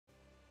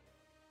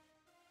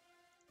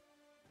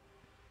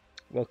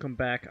Welcome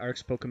back,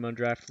 Arx Pokemon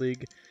Draft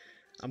League.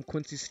 I'm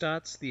Quincy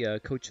Stotts, the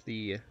coach of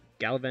the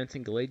Gallades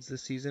and Gallades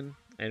this season,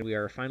 and we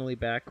are finally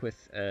back with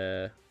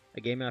a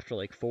game after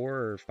like 4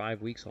 or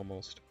 5 weeks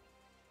almost.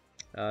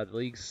 The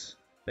league's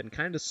been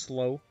kind of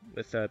slow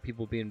with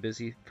people being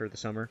busy for the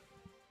summer.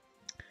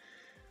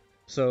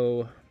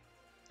 So,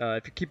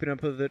 if you're keeping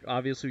up with it,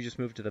 obviously we just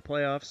moved to the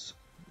playoffs.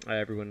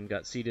 Everyone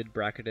got seeded,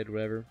 bracketed,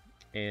 whatever.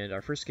 And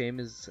our first game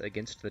is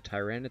against the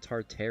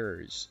Tyranitar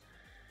Terrors.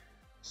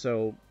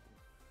 So,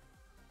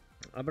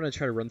 I'm going to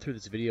try to run through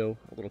this video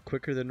a little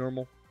quicker than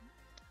normal.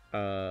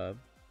 I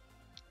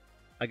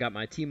got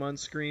my team on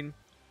screen.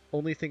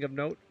 Only thing of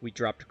note, we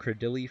dropped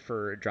Credilli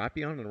for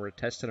Drapion and we're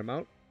testing him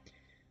out.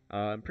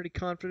 I'm pretty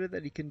confident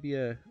that he can be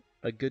a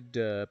good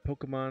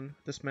Pokemon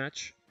this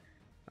match.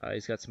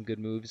 He's got some good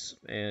moves,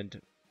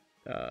 and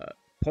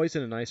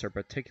Poison and Ice are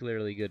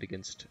particularly good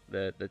against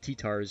the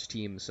Tyranitars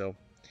team, so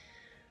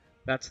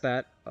that's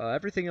that.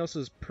 Everything else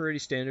is pretty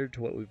standard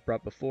to what we've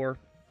brought before.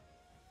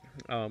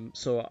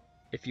 So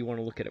if you want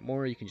to look at it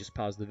more, you can just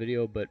pause the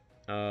video, but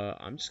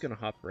I'm just going to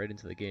hop right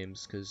into the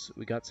games because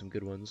we got some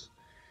good ones.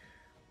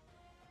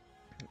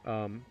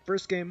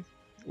 First game,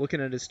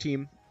 looking at his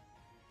team,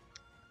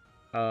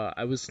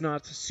 I was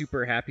not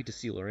super happy to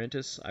see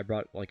Lurantis. I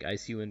brought like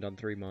Icy Wind on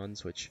 3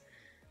 Mons, which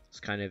is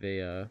kind of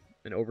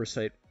an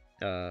oversight.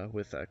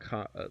 With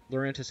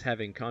Lurantis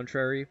having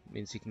Contrary,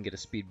 means he can get a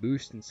speed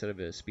boost instead of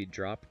a speed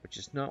drop, which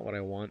is not what I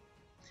want.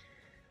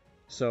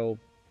 So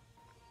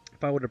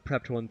if I would have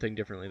prepped one thing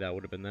differently, that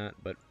would have been that.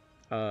 But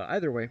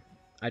either way,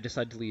 I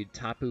decided to lead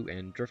Tapu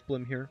and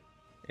Drifblim here,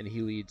 and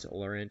he leads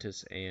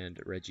Lurantis and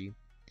Reggie.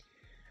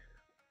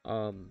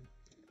 I'm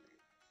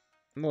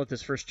going to let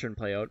this first turn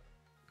play out,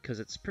 because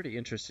it's pretty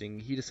interesting.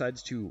 He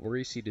decides to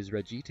Worry Seed his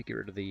Reggie to get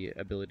rid of the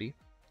ability,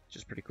 which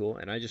is pretty cool,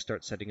 and I just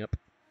start setting up.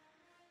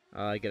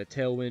 I get a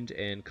Tailwind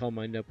and Calm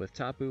Mind up with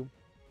Tapu,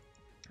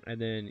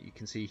 and then you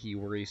can see he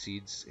Worry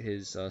Seeds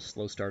his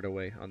slow start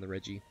away on the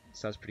Reggie,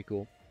 so that's pretty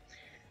cool.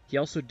 He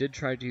also did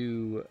try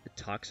to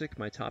Toxic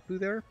my Tapu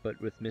there,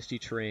 but with Misty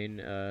Terrain,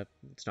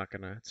 it's not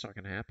gonna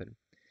happen.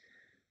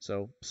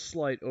 So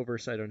slight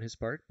oversight on his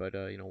part, but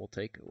you know, we'll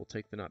take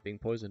the not being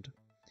poisoned.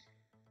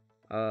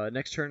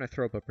 Next turn, I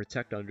throw up a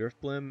Protect on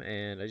Drifblim,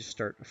 and I just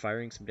start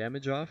firing some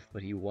damage off,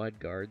 but he Wide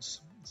Guards,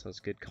 so it's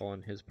a good call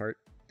on his part.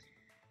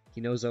 He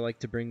knows I like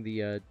to bring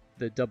the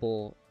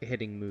double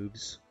hitting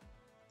moves,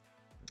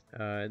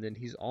 and then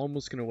he's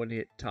almost gonna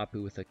one-hit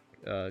Tapu with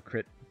a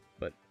crit,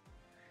 but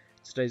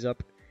stays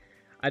up.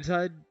 I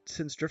decided,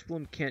 since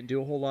Drifblim can't do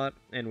a whole lot,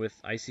 and with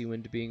Icy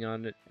Wind being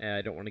on it,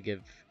 I don't want to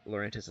give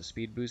Lurantis a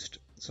speed boost,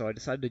 so I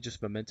decided to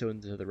just Memento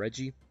into the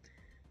Reggie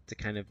to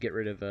kind of get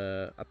rid of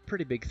a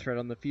pretty big threat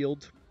on the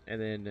field,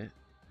 and then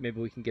maybe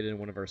we can get in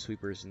one of our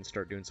sweepers and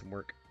start doing some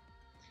work.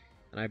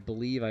 And I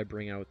believe I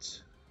bring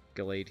out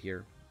Gallade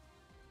here.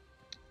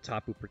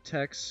 Tapu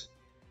protects,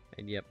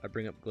 and yep, I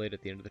bring up Gallade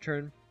at the end of the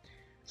turn.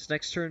 This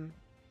next turn,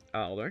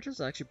 Lurantis is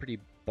actually pretty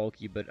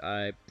bulky, but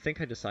I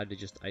think I decided to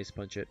just Ice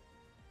Punch it.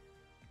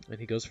 And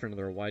he goes for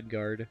another Wide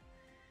Guard,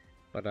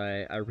 but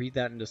I read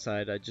that and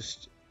decide I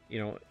just, you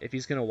know, if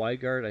he's going to Wide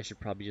Guard, I should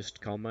probably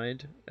just Calm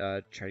Mind,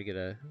 try to get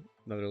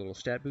another little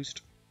stat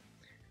boost.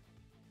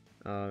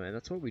 And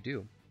that's what we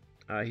do.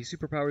 He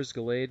superpowers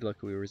Gallade,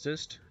 luckily we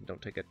resist,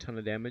 don't take a ton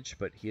of damage,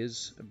 but he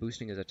is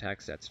boosting his attack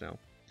stats now.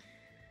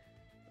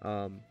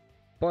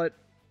 But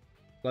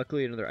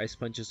luckily another Ice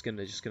Punch is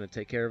just gonna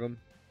take care of him.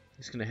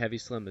 He's gonna Heavy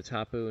Slam the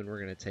Tapu, and we're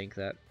gonna tank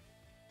that.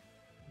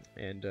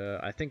 And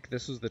I think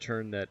this was the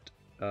turn that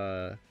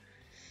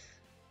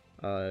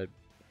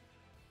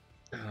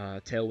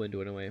Tailwind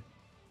went away.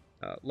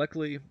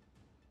 Luckily,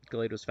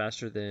 Gallade was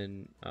faster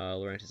than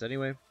Lurantis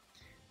anyway,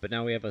 but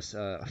now we have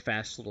a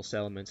fast little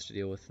Salamence to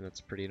deal with, and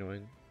that's pretty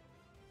annoying.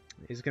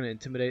 He's going to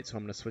Intimidate, so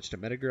I'm going to switch to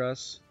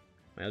Metagross,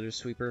 my other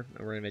sweeper,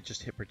 and we're going to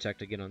just hit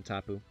Protect again on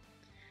Tapu.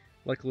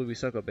 Luckily, we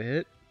suck up a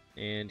hit,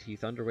 and he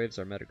Thunder Waves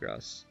our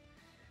Metagross,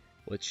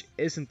 which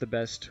isn't the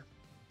best,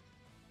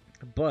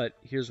 but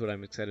here's what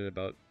I'm excited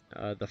about.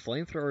 The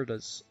Flamethrower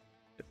does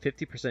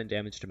 50%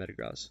 damage to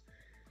Metagross,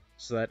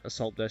 so that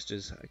Assault Vest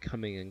is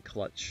coming in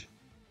clutch.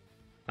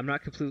 I'm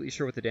not completely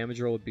sure what the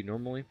damage roll would be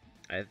normally.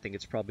 I think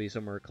it's probably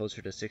somewhere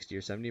closer to 60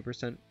 or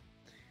 70%,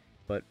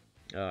 but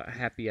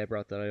happy I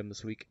brought that item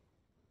this week.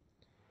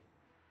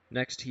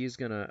 Next, he's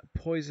going to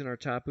Poison our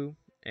Tapu,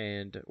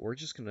 and we're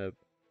just going to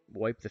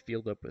wipe the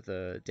field up with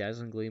a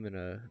Dazzling Gleam and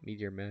a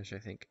Meteor Mash, I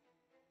think.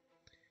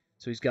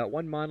 So he's got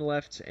 1 Mon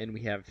left, and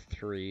we have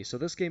 3. So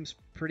this game's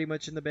pretty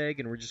much in the bag,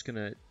 and we're just going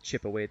to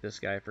chip away at this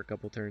guy for a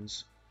couple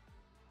turns.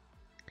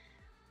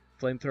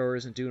 Flamethrower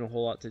isn't doing a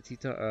whole lot to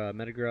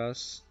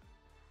Metagross,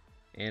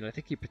 and I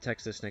think he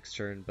protects this next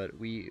turn, but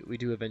we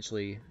do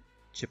eventually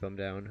chip him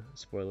down,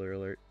 spoiler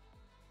alert,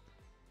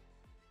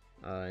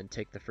 and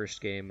take the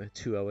first game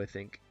 2-0, I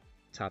think.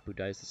 Tapu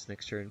dies this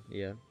next turn,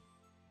 yeah.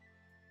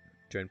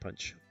 Drain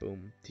Punch,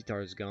 boom,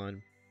 T-Tar is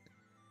gone.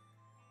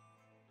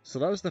 So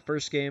that was the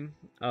first game.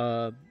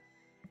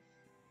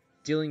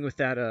 dealing with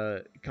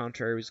that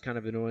contrary was kind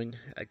of annoying.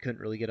 I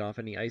couldn't really get off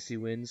any icy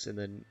winds, and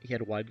then he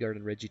had a wide guard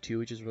and Reggie too,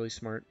 which is really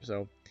smart.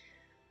 So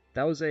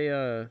that was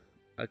a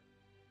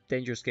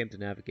dangerous game to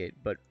navigate,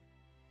 but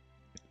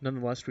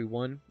nonetheless we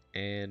won,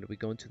 and we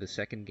go into the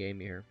second game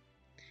here.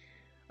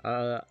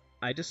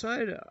 I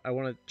decided I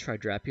want to try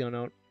Drapion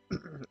out,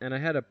 and I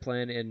had a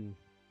plan in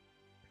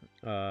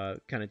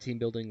kind of team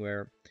building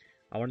where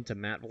I wanted to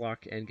mat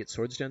block and get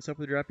Swords Dance up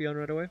with Drapion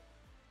right away.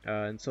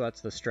 And so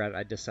that's the strat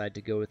I decided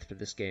to go with for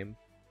this game.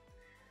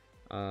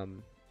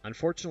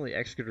 Unfortunately,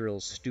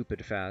 Excadrill's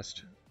stupid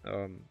fast,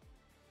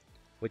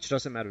 which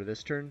doesn't matter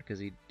this turn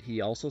because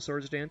he also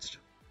Swords Danced,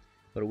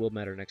 but it will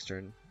matter next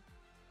turn.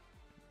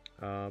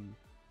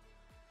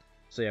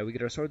 So yeah, we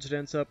get our Swords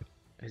Dance up.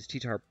 His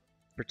T-Tar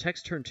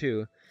protects turn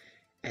 2,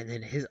 and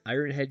then his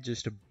Iron Head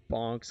just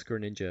bonks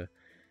Greninja.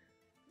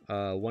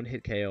 One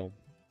hit KO.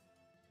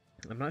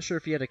 I'm not sure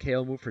if he had a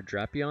KO move for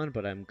Drapion,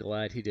 but I'm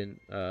glad he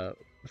didn't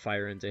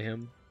fire into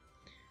him,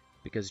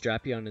 because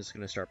Drapion is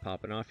going to start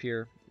popping off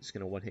here. He's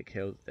going to one-hit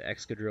KO the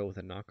Excadrill with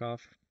a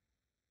knockoff.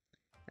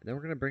 And then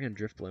we're going to bring in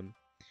Drifblim.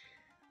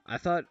 I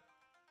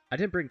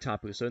didn't bring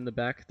Tapu, so in the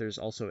back there's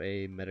also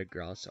a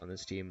Metagross on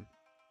this team.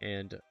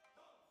 And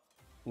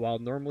while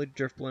normally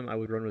Drifblim I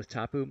would run with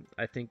Tapu,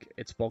 I think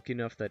it's bulky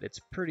enough that it's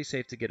pretty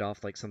safe to get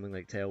off like something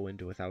like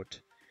Tailwind without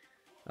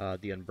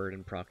the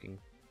Unburden proccing.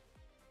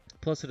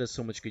 Plus, it has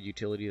so much good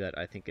utility that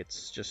I think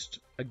it's just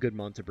a good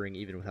mon to bring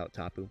even without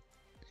Tapu.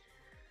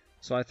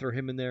 So I throw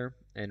him in there,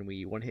 and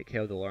we one-hit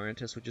KO the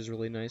Lurantis, which is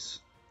really nice.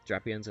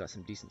 Drapion's got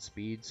some decent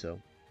speed, so...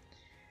 And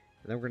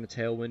then we're going to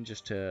Tailwind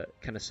just to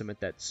kind of cement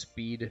that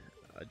speed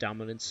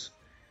dominance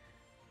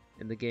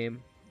in the game.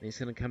 And he's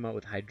going to come out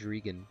with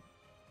Hydreigon.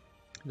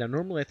 Now,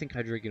 normally I think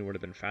Hydreigon would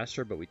have been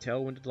faster, but we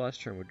Tailwinded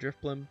last turn with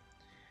Drifblim.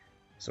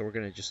 So we're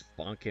going to just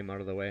bonk him out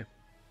of the way.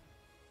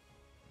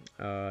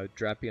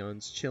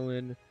 Drapion's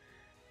chillin'.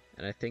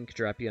 And I think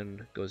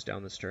Drapion goes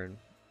down this turn.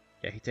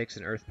 Yeah, he takes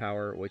an Earth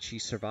Power, which he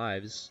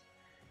survives.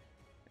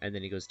 And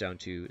then he goes down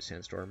to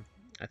Sandstorm.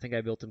 I think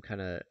I built him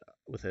kind of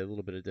with a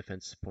little bit of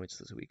defense points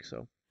this week,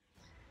 so...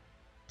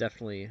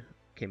 Definitely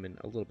came in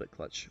a little bit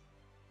clutch.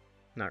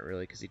 Not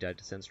really, because he died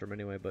to Sandstorm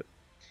anyway, but...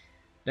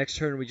 Next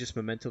turn, we just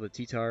Memento the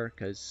T-Tar,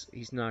 because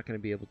he's not going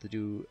to be able to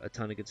do a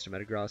ton against a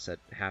Metagross at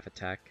half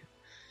attack.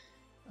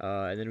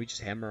 And then we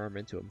just Hammer Arm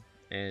into him.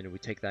 And we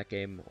take that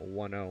game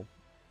 1-0.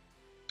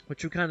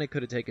 Which we kind of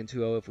could have taken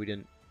 2-0 if we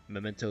didn't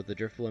Memento the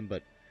Drifblim,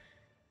 but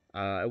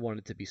I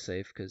wanted to be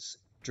safe because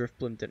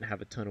Drifblim didn't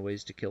have a ton of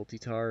ways to kill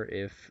T-Tar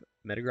if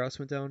Metagross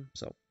went down,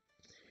 so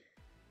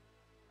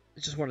I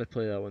just wanted to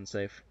play that one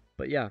safe.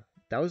 But yeah,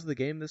 that was the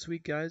game this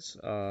week, guys.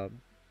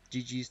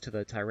 GG's to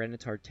the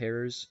Tyranitar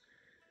Terrors.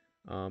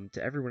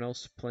 To everyone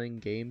else playing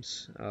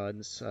games in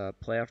this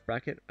playoff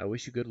bracket, I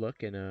wish you good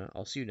luck, and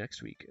I'll see you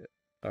next week,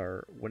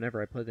 or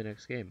whenever I play the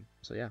next game.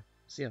 So yeah,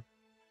 see ya.